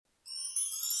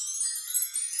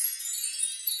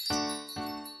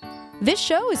This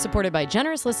show is supported by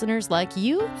generous listeners like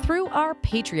you through our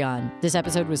Patreon. This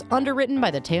episode was underwritten by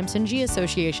the Tamsin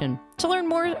Association. To learn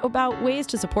more about ways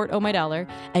to support Oh My Dollar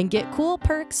and get cool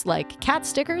perks like cat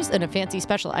stickers and a fancy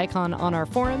special icon on our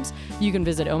forums, you can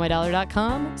visit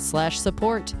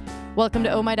ohmydollar.com/support. Welcome to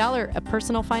Oh My Dollar, a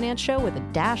personal finance show with a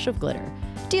dash of glitter.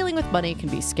 Dealing with money can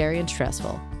be scary and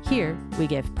stressful. Here, we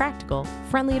give practical,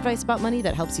 friendly advice about money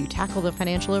that helps you tackle the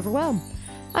financial overwhelm.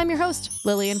 I'm your host,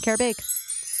 Lillian Carabake.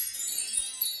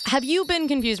 Have you been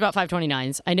confused about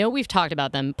 529s? I know we've talked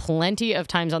about them plenty of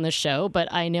times on this show, but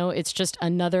I know it's just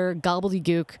another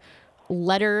gobbledygook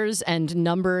letters and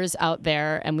numbers out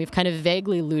there, and we've kind of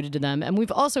vaguely alluded to them. And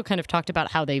we've also kind of talked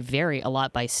about how they vary a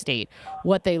lot by state,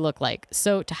 what they look like.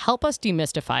 So to help us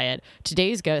demystify it,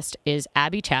 today's guest is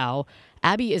Abby Chao.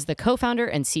 Abby is the co-founder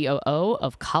and COO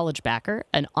of College Backer,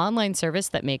 an online service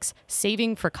that makes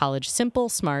saving for college simple,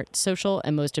 smart, social,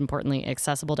 and most importantly,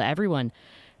 accessible to everyone.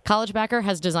 College Backer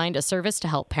has designed a service to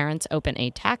help parents open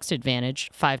a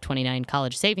tax-advantaged 529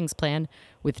 college savings plan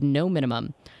with no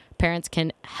minimum. Parents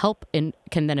can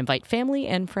then invite family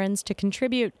and friends to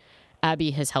contribute. Abby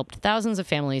has helped thousands of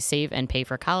families save and pay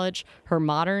for college. Her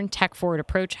modern, tech-forward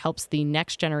approach helps the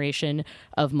next generation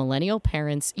of millennial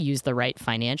parents use the right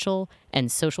financial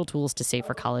and social tools to save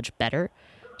for college better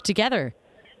together.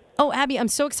 Oh, Abby, I'm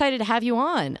so excited to have you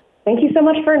on. Thank you so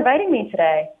much for inviting me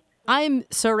today. I'm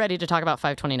so ready to talk about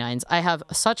 529s. I have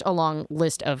such a long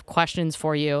list of questions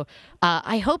for you.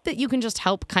 I hope that you can just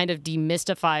help kind of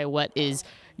demystify what is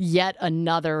yet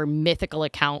another mythical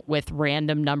account with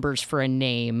random numbers for a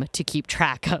name to keep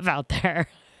track of out there.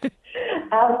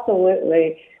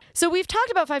 Absolutely. So we've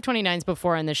talked about 529s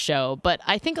before on this show, but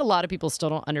I think a lot of people still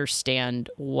don't understand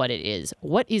what it is.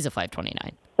 What is a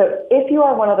 529? So if you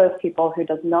are one of those people who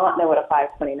does not know what a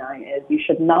 529 is, you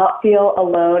should not feel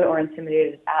alone or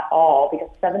intimidated at all, because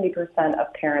 70%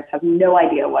 of parents have no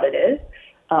idea what it is.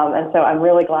 And so I'm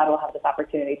really glad we'll have this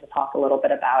opportunity to talk a little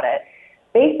bit about it.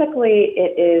 Basically,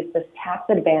 it is this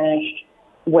tax-advantaged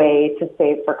way to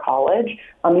save for college.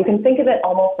 You can think of it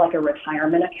almost like a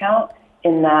retirement account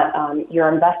in that you're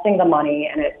investing the money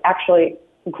and it actually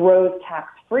grows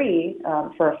tax-free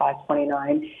for a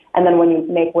 529. And then when you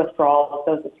make withdrawals,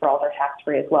 those withdrawals are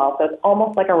tax-free as well. So it's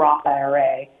almost like a Roth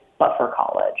IRA, but for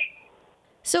college.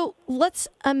 So let's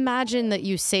imagine that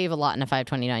you save a lot in a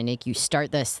 529. Like you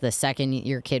start this the second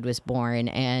your kid was born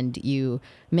and you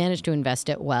manage to invest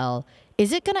it well.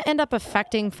 Is it going to end up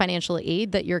affecting financial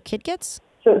aid that your kid gets?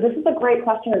 So this is a great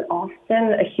question and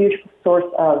often a huge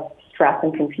source of stress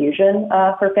and confusion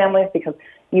for families, because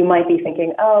you might be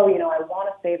thinking, I want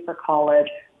to save for college,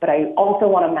 but I also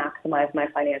want to maximize my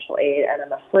financial aid. And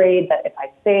I'm afraid that if I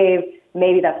save,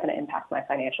 maybe that's going to impact my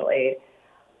financial aid.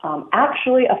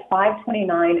 Actually, a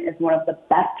 529 is one of the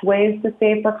best ways to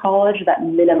save for college that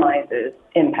minimizes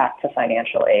impact to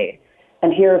financial aid.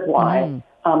 And here's why.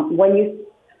 When you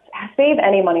save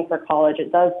any money for college,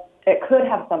 it could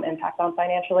have some impact on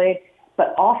financial aid,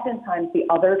 but oftentimes the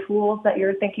other tools that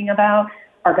you're thinking about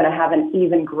are going to have an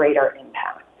even greater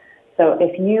impact. So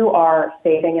if you are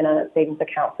saving in a savings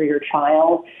account for your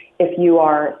child, if you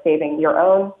are saving your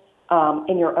own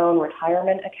in your own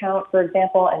retirement account, for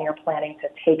example, and you're planning to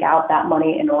take out that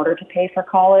money in order to pay for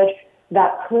college,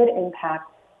 that could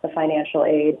impact the financial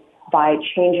aid by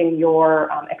changing your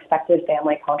expected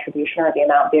family contribution, or the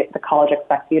amount the college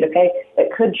expects you to pay.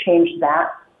 It could change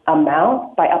that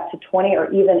amount by up to 20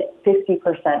 or even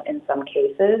 50% in some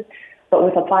cases. But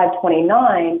with a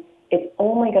 529, it's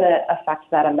only going to affect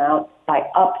that amount by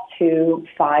up to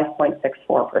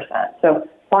 5.64%. So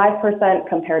 5%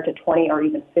 compared to 20 or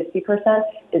even 50%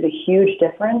 is a huge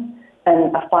difference.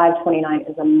 And a 529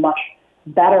 is a much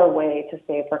better way to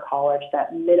save for college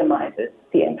that minimizes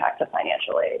the impact of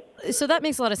financial aid. So that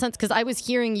makes a lot of sense, because I was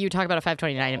hearing you talk about a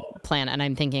 529 plan and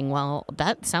I'm thinking, well,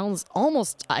 that sounds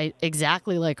almost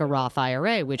exactly like a Roth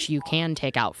IRA, which you can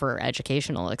take out for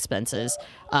educational expenses,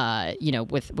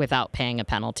 without paying a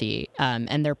penalty.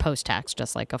 And they're post-tax,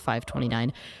 just like a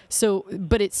 529. So,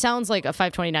 but it sounds like a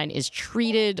 529 is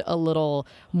treated a little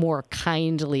more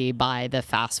kindly by the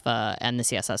FAFSA and the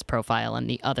CSS profile and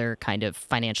the other kind of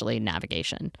financial aid navigation.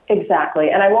 Exactly.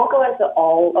 And I won't go into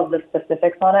all of the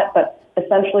specifics on it, but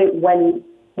essentially when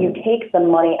you take the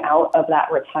money out of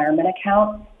that retirement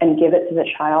account and give it to the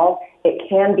child, it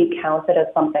can be counted as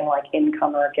something like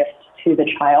income or a gift to the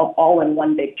child, all in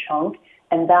one big chunk.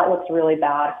 And that looks really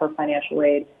bad for financial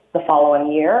aid the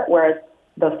following year, whereas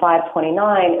the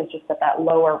 529 is just at that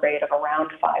lower rate of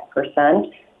around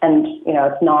 5%. And, you're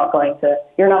not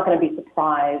going to be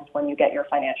surprised when you get your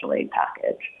financial aid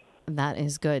package. That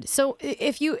is good. So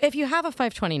if you have a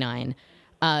 529,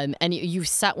 and you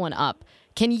set one up.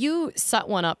 Can you set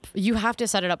one up? You have to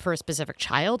set it up for a specific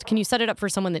child. Can you set it up for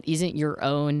someone that isn't your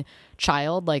own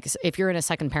child? Like if you're in a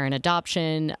second parent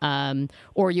adoption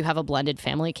or you have a blended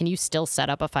family, can you still set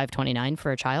up a 529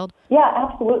 for a child? Yeah,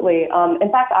 absolutely.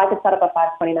 In fact, I could set up a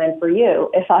 529 for you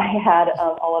if I had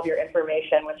all of your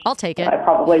information, which I'll take it. I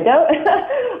probably don't.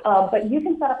 But you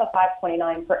can set up a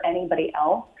 529 for anybody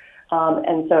else.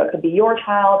 And so it could be your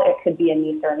child, it could be a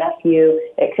niece or a nephew,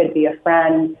 it could be a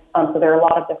friend. So there are a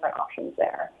lot of different options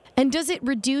there. And does it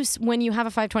reduce, when you have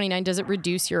a 529, does it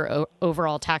reduce your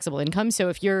overall taxable income? So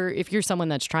if you're someone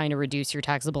that's trying to reduce your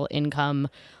taxable income,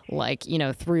 like,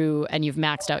 through, and you've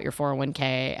maxed out your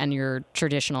 401k and your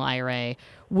traditional IRA,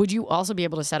 would you also be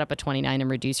able to set up a 29 and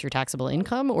reduce your taxable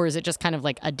income? Or is it just kind of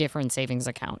like a different savings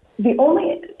account?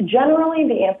 Generally,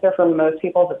 the answer for most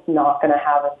people is it's not going to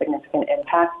have a significant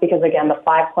impact because, again, the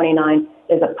 529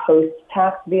 is a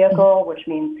post-tax vehicle, which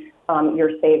means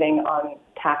you're saving on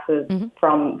taxes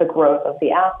from the growth of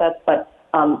the assets, but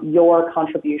your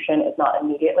contribution is not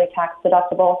immediately tax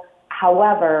deductible.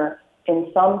 However, in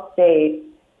some states,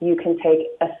 you can take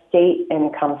a state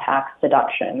income tax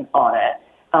deduction on it.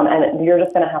 And you're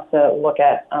just going to have to look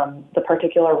at the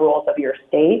particular rules of your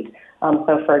state.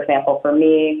 So, for example, for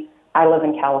me, I live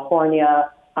in California.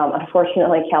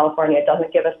 Unfortunately, California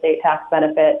doesn't give a state tax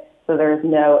benefit, so there's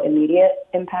no immediate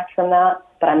impact from that.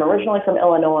 But I'm originally from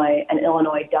Illinois, and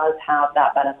Illinois does have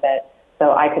that benefit.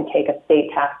 So I could take a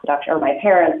state tax deduction, or my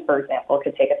parents, for example,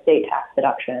 could take a state tax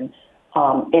deduction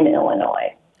in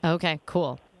Illinois. Okay,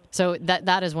 cool. So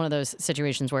that is one of those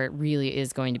situations where it really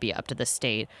is going to be up to the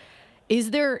state.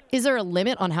 Is there a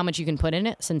limit on how much you can put in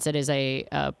it since it is a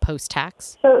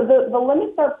post-tax? So the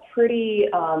limits are pretty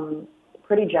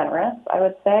generous, I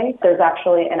would say. There's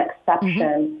actually an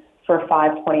exception for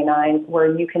 529s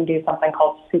where you can do something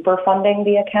called super funding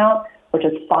the account, which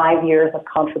is 5 years of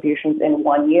contributions in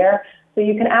 1 year. So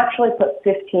you can actually put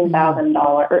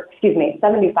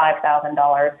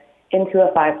 $75,000 into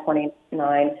a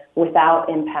 529 without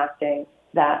impacting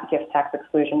that gift tax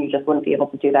exclusion. You just wouldn't be able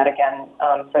to do that again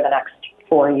for the next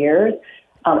 4 years.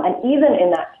 And even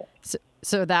in that...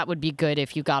 So that would be good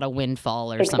if you got a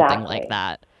windfall or something like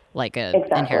that, like a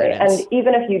inheritance. And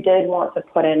even if you did want to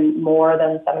put in more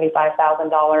than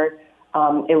 $75,000,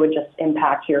 it would just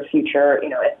impact your future,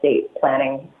 estate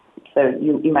planning. So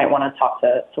you might want to talk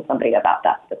to somebody about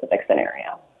that specific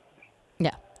scenario.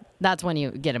 Yeah, that's when you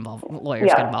get involved.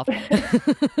 Lawyers get involved.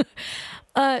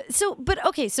 So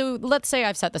let's say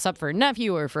I've set this up for a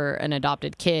nephew or for an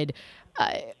adopted kid.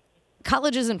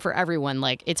 College isn't for everyone.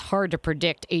 Like, it's hard to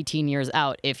predict 18 years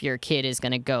out if your kid is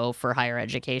going to go for higher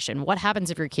education. What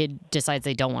happens if your kid decides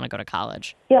they don't want to go to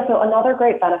college? Yeah, so another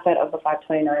great benefit of the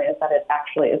 529 is that it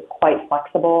actually is quite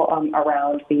flexible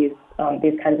around these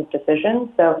kinds of decisions.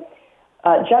 So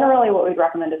generally what we'd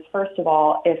recommend is, first of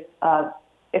all, if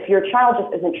your child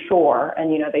just isn't sure and,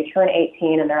 they turn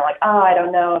 18 and they're like, I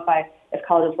don't know if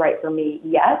college is right for me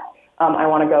yet. I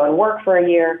want to go and work for a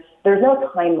year. There's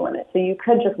no time limit. So you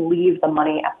could just leave the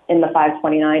money in the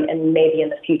 529 and maybe in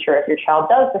the future, if your child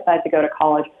does decide to go to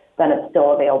college, then it's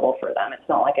still available for them. It's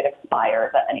not like it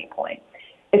expires at any point.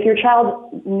 If your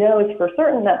child knows for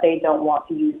certain that they don't want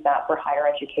to use that for higher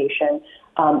education,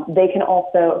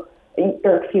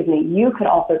 you could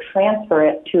also transfer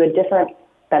it to a different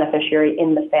beneficiary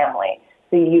in the family.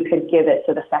 So you could give it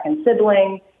to the second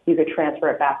sibling. You could transfer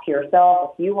it back to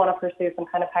yourself if you want to pursue some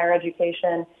kind of higher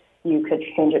education. You could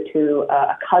change it to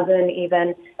a cousin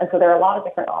even. And so there are a lot of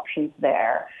different options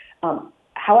there.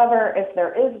 However, if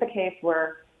there is the case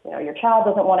where your child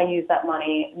doesn't want to use that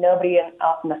money, nobody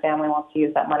else in the family wants to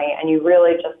use that money, and you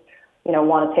really just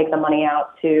want to take the money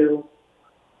out to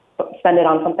spend it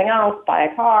on something else, buy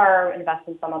a car, invest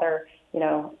in some other,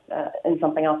 in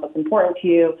something else that's important to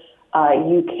you,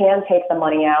 you can take the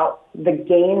money out. The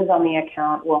gains on the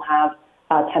account will have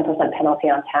a 10% penalty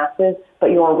on taxes, but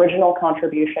your original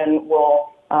contribution will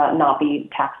not be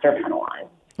taxed or penalized.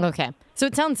 Okay. So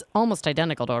it sounds almost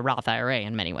identical to a Roth IRA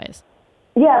in many ways.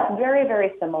 Yeah, it's very,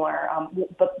 very similar,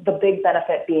 but the big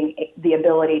benefit being the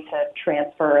ability to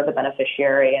transfer the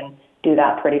beneficiary and do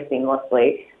that pretty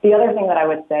seamlessly. The other thing that I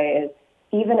would say is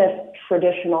even if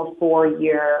traditional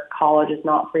 4-year college is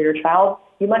not for your child,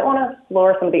 you might want to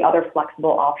explore some of the other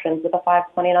flexible options with a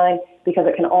 529 because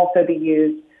it can also be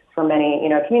used for many,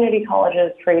 community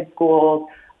colleges, trade schools,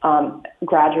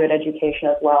 graduate education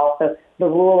as well. So the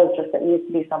rule is just it needs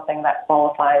to be something that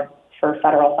qualifies for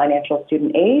federal financial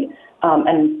student aid,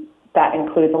 and that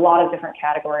includes a lot of different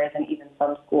categories and even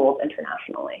some schools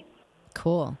internationally.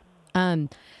 Cool.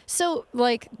 So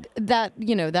like that,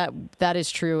 that is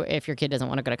true if your kid doesn't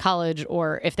want to go to college,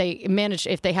 or if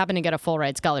they happen to get a full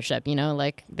ride scholarship,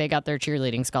 like they got their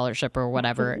cheerleading scholarship or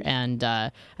whatever. And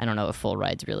I don't know if full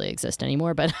rides really exist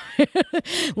anymore, but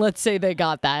let's say they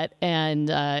got that,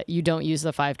 and you don't use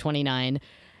the 529.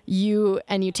 You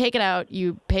take it out,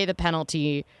 you pay the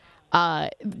penalty.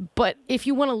 But if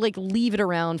you want to leave it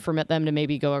around for them to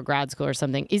maybe go to grad school or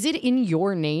something, is it in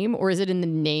your name or is it in the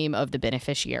name of the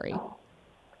beneficiary?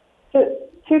 So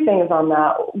two things on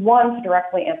that. One, to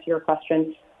directly answer your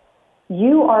question,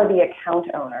 you are the account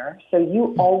owner, so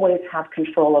you always have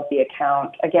control of the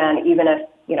account. Again, even if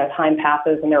time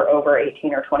passes and they're over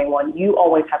 18 or 21, you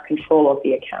always have control of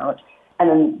the account. And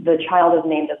then the child is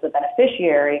named as the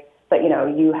beneficiary, but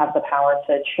you have the power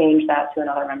to change that to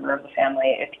another member of the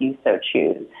family if you so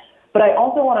choose. But I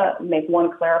also want to make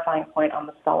one clarifying point on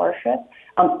the scholarship.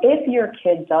 If your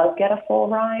kid does get a full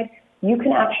ride, you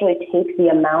can actually take the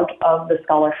amount of the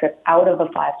scholarship out of the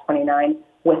 529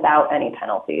 without any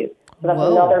penalties. So that's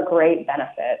another great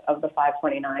benefit of the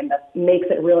 529 that makes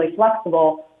it really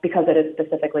flexible because it is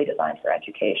specifically designed for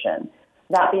education.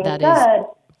 That being said, is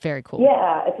very cool.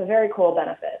 Yeah, it's a very cool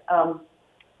benefit.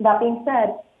 That being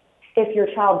said, if your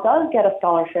child does get a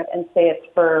scholarship and say it's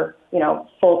for,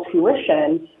 full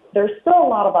tuition, there's still a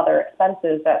lot of other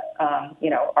expenses that,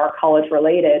 are college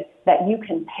related that you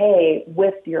can pay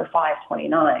with your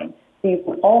 529. So you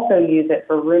can also use it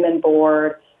for room and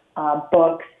board,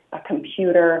 books, a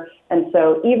computer. And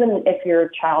so even if your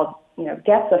child,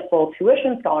 gets a full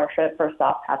tuition scholarship, first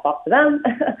off, hats off to them,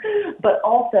 but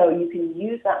also you can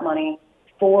use that money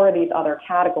for these other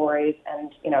categories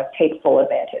and, take full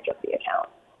advantage of the account.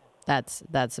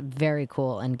 That's very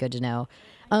cool and good to know.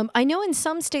 I know in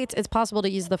some states it's possible to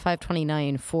use the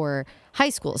 529 for high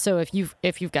school. So if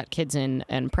you've got kids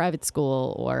in private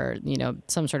school or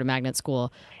some sort of magnet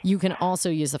school, you can also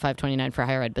use the 529 for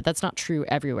higher ed. But that's not true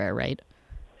everywhere, right?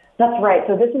 That's right.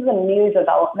 So this is a new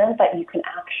development that you can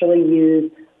actually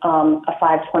use a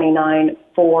 529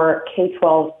 for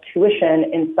K-12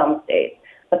 tuition in some states.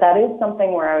 But that is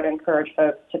something where I would encourage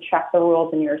folks to check the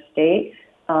rules in your state.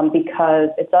 Because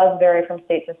it does vary from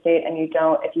state to state, and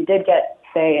if you did get,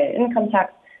 say, an income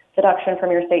tax deduction from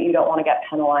your state, you don't want to get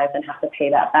penalized and have to pay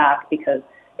that back because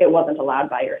it wasn't allowed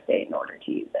by your state in order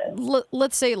to use it.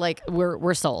 Let's say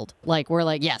we're sold,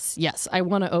 we're yes, I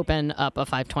want to open up a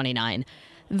 529.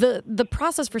 The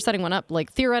process for setting one up,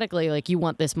 theoretically, you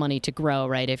want this money to grow,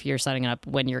 right? If you're setting it up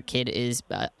when your kid is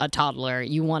a toddler,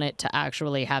 you want it to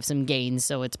actually have some gains,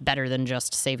 so it's better than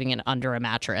just saving it under a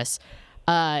mattress.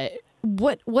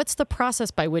 What's the process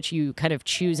by which you kind of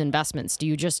choose investments? Do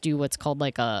you just do what's called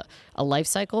a life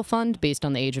cycle fund based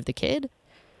on the age of the kid?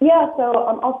 Yeah,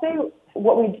 so I'll say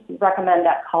what we recommend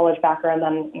at College Backer and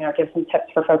then give some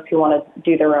tips for folks who want to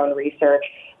do their own research.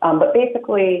 But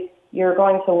basically, you're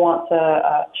going to want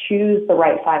to choose the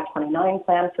right 529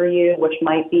 plan for you, which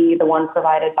might be the one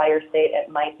provided by your state.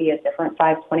 It might be a different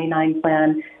 529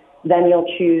 plan. Then you'll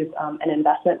choose an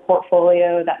investment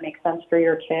portfolio that makes sense for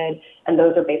your kid. And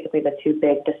those are basically the two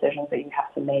big decisions that you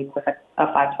have to make with a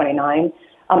 529.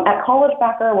 At College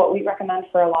Backer, what we recommend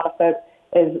for a lot of folks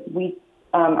is we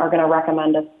are going to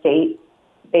recommend a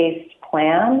state-based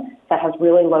plan that has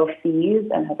really low fees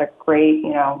and has a great,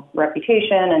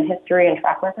 reputation and history and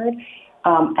track record.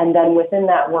 And then within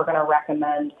that, we're going to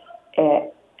recommend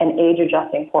an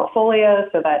age-adjusting portfolio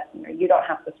so that you don't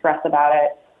have to stress about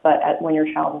it. But when your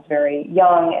child is very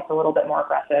young, it's a little bit more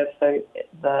aggressive. So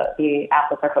the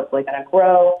assets are hopefully going to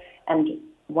grow. And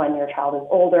when your child is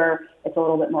older, it's a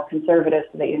little bit more conservative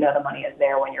so that the money is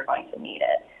there when you're going to need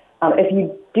it. If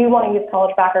you do want to use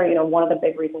College Backer, one of the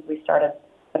big reasons we started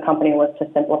the company was to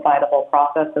simplify the whole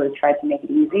process. So we tried to make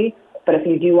it easy. But if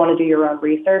you do want to do your own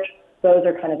research, those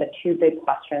are kind of the two big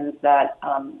questions that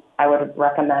I would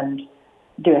recommend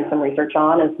doing some research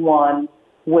on. Is one,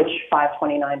 which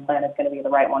 529 plan is going to be the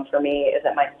right one for me? Is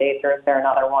it my state or is there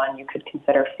another one? You could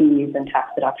consider fees and tax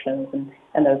deductions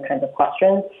and those kinds of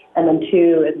questions. And then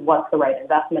two is what's the right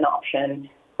investment option?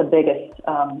 The biggest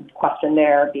question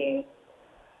there being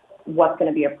what's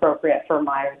going to be appropriate for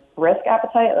my risk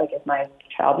appetite, like is my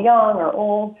child young or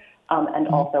old? And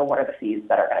also what are the fees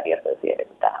that are going to be associated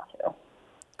with that too?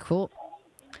 Cool.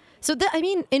 So,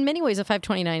 in many ways, a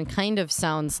 529 kind of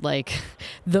sounds like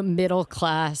the middle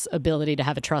class ability to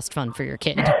have a trust fund for your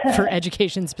kid, for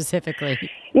education specifically.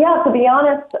 Yeah, to be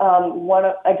honest,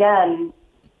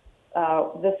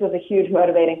 this was a huge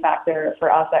motivating factor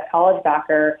for us at College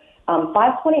Backer.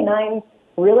 529s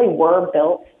really were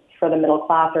built for the middle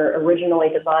class or originally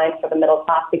designed for the middle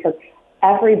class because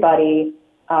everybody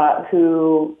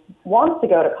who wants to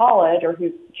go to college or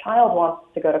whose child wants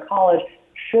to go to college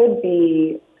should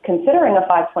be considering a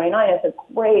 529 as a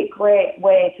great, great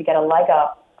way to get a leg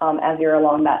up as you're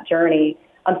along that journey.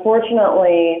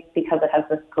 Unfortunately, because it has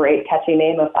this great catchy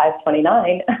name of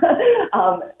 529,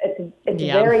 it's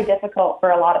very difficult for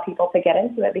a lot of people to get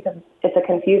into it because it's a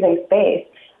confusing space.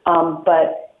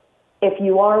 But if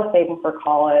you are saving for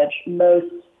college,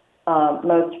 most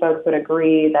folks would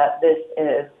agree that this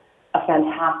is a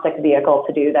fantastic vehicle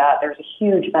to do that. There's a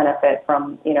huge benefit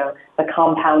from, the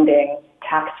compounding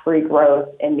tax-free growth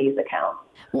in these accounts.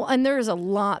 Well, and there's a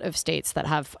lot of states that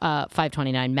have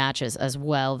 529 matches as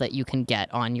well that you can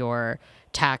get on your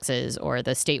taxes, or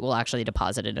the state will actually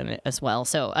deposit it in it as well.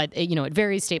 So, it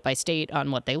varies state by state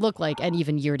on what they look like and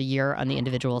even year to year on the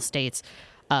individual states.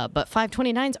 But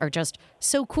 529s are just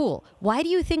so cool. Why do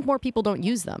you think more people don't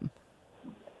use them?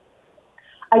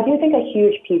 I do think a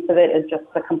huge piece of it is just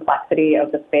the complexity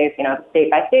of the space. The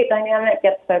state-by-state dynamic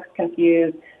gets folks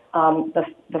confused.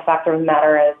 The fact of the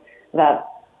matter is that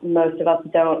most of us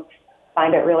don't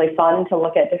find it really fun to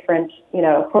look at different,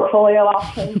 portfolio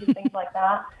options and things like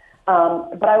that.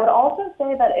 But I would also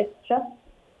say that it's just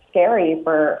scary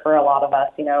for a lot of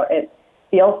us. It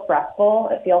feels stressful.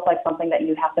 It feels like something that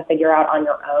you have to figure out on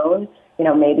your own.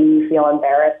 Maybe you feel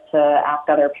embarrassed to ask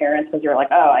other parents because you're like,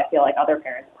 oh, I feel like other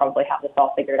parents probably have this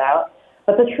all figured out.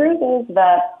 But the truth is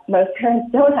that most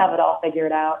parents don't have it all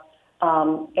figured out.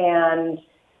 And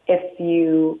if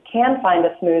you can find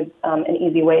a smooth and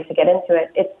easy way to get into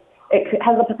it, it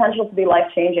has the potential to be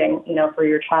life-changing, for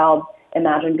your child.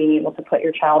 Imagine being able to put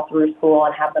your child through school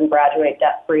and have them graduate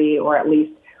debt-free, or at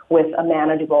least with a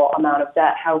manageable amount of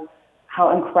debt. How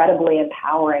incredibly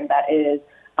empowering that is.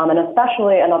 And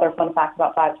especially another fun fact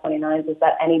about 529s is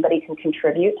that anybody can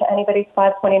contribute to anybody's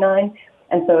 529.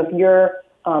 And so if you're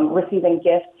receiving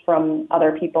gifts from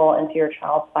other people into your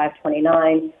child's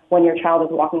 529, when your child is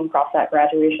walking across that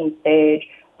graduation stage,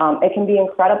 it can be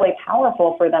incredibly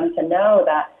powerful for them to know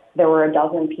that there were a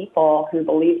dozen people who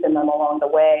believed in them along the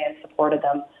way and supported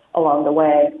them along the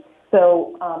way.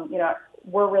 So,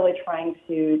 we're really trying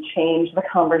to change the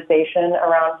conversation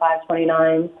around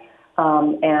 529s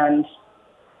and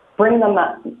bring them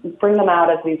out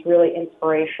as these really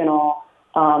inspirational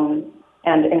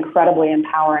and incredibly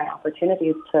empowering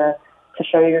opportunities to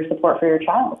show your support for your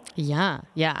child. Yeah.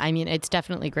 I mean, it's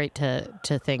definitely great to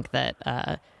think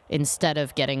that instead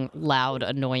of getting loud,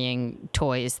 annoying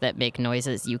toys that make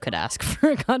noises, you could ask for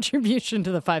a contribution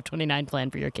to the 529 plan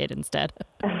for your kid instead.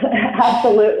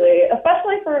 Absolutely,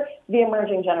 especially for the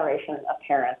emerging generation of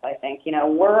parents, I think.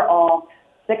 We're all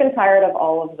sick and tired of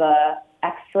all of the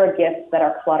extra gifts that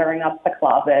are cluttering up the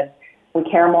closet. We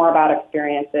care more about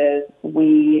experiences.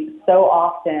 We so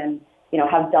often,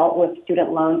 have dealt with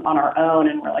student loans on our own,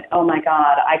 and we're like, oh my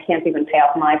God, I can't even pay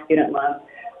off my student loans.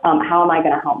 How am I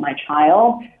going to help my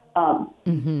child?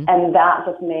 And that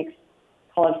just makes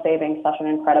college savings such an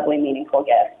incredibly meaningful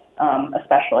gift,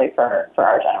 especially for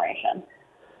our generation.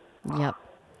 Yep.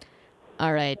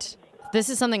 All right. This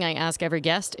is something I ask every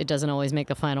guest. It doesn't always make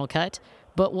the final cut.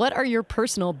 But what are your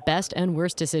personal best and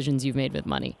worst decisions you've made with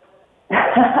money?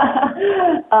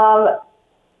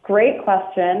 Great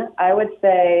question. I would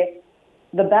say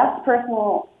the best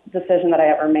personal decision that I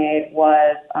ever made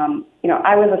was,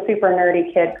 I was a super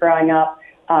nerdy kid growing up.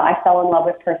 I fell in love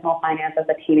with personal finance as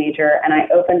a teenager, and I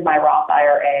opened my Roth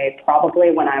IRA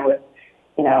probably when I was,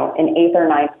 in 8th or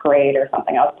 9th grade or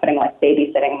something. I was putting like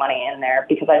babysitting money in there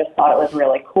because I just thought it was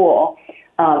really cool.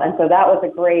 And so that was a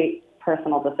great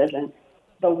personal decision.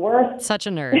 The worst. Such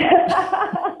a nerd.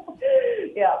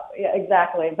 Yeah,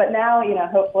 exactly. But now,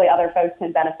 hopefully other folks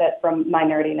can benefit from my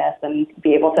nerdiness and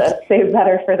be able to save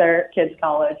better for their kids'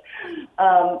 college.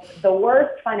 The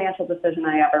worst financial decision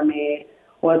I ever made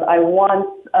was I once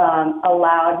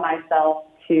allowed myself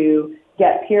to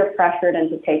get peer pressured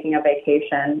into taking a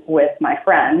vacation with my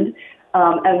friend.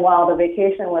 And while the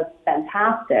vacation was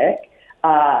fantastic,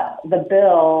 the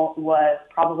bill was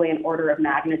probably an order of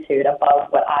magnitude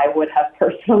above what I would have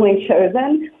personally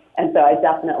chosen. And so I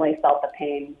definitely felt the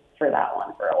pain for that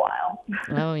one for a while.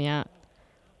 Oh, yeah.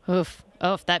 Oof,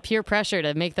 that peer pressure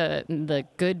to make the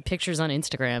good pictures on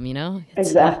Instagram,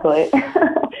 Exactly.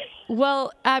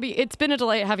 Well, Abby, it's been a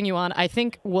delight having you on. I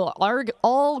think we're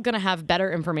all going to have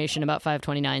better information about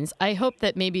 529s. I hope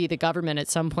that maybe the government at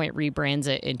some point rebrands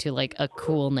it into like a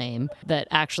cool name that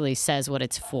actually says what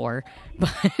it's for.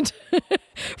 But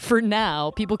for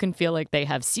now, people can feel like they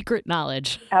have secret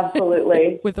knowledge.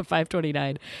 Absolutely. With the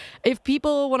 529. If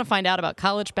people want to find out about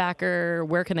College Backer,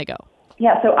 where can they go?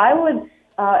 Yeah, so I would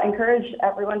encourage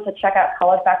everyone to check out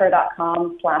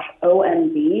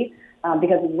collegebacker.com/OMB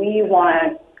because we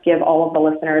want to give all of the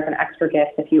listeners an extra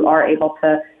gift if you are able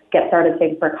to get started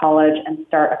saving for college and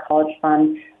start a college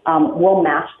fund. We'll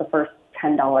match the first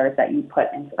 $10 that you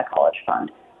put into the college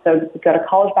fund. So go to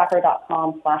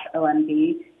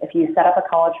collegebacker.com/OMD. If you set up a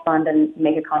college fund and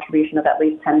make a contribution of at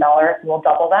least $10, we'll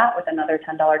double that with another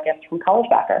 $10 gift from College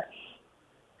Backer.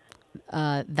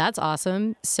 That's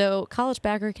awesome. So College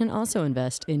Backer can also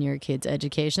invest in your kids'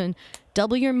 education.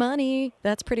 Double your money.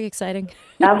 That's pretty exciting.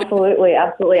 Absolutely,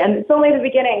 absolutely. And it's only the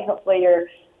beginning. Hopefully you're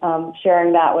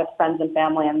sharing that with friends and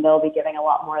family, and they'll be giving a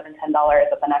lot more than $10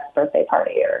 at the next birthday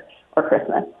party or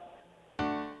Christmas.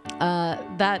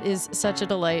 That is such a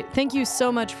delight. Thank you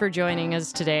so much for joining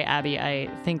us today, Abby. I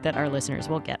think that our listeners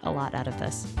will get a lot out of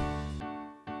this.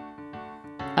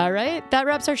 All right, that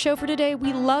wraps our show for today.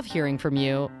 We love hearing from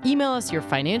you. Email us your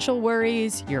financial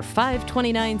worries, your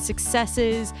 529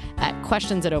 successes at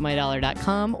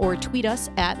questions@ohmydollar.com, or tweet us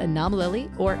at Anomalily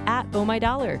or at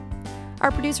ohmydollar.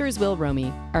 Our producer is Will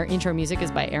Romy. Our intro music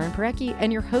is by Aaron Parecki,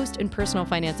 and your host and personal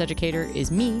finance educator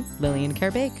is me, Lillian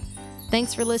Kerbake.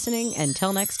 Thanks for listening.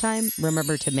 Until next time,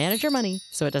 remember to manage your money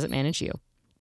so it doesn't manage you.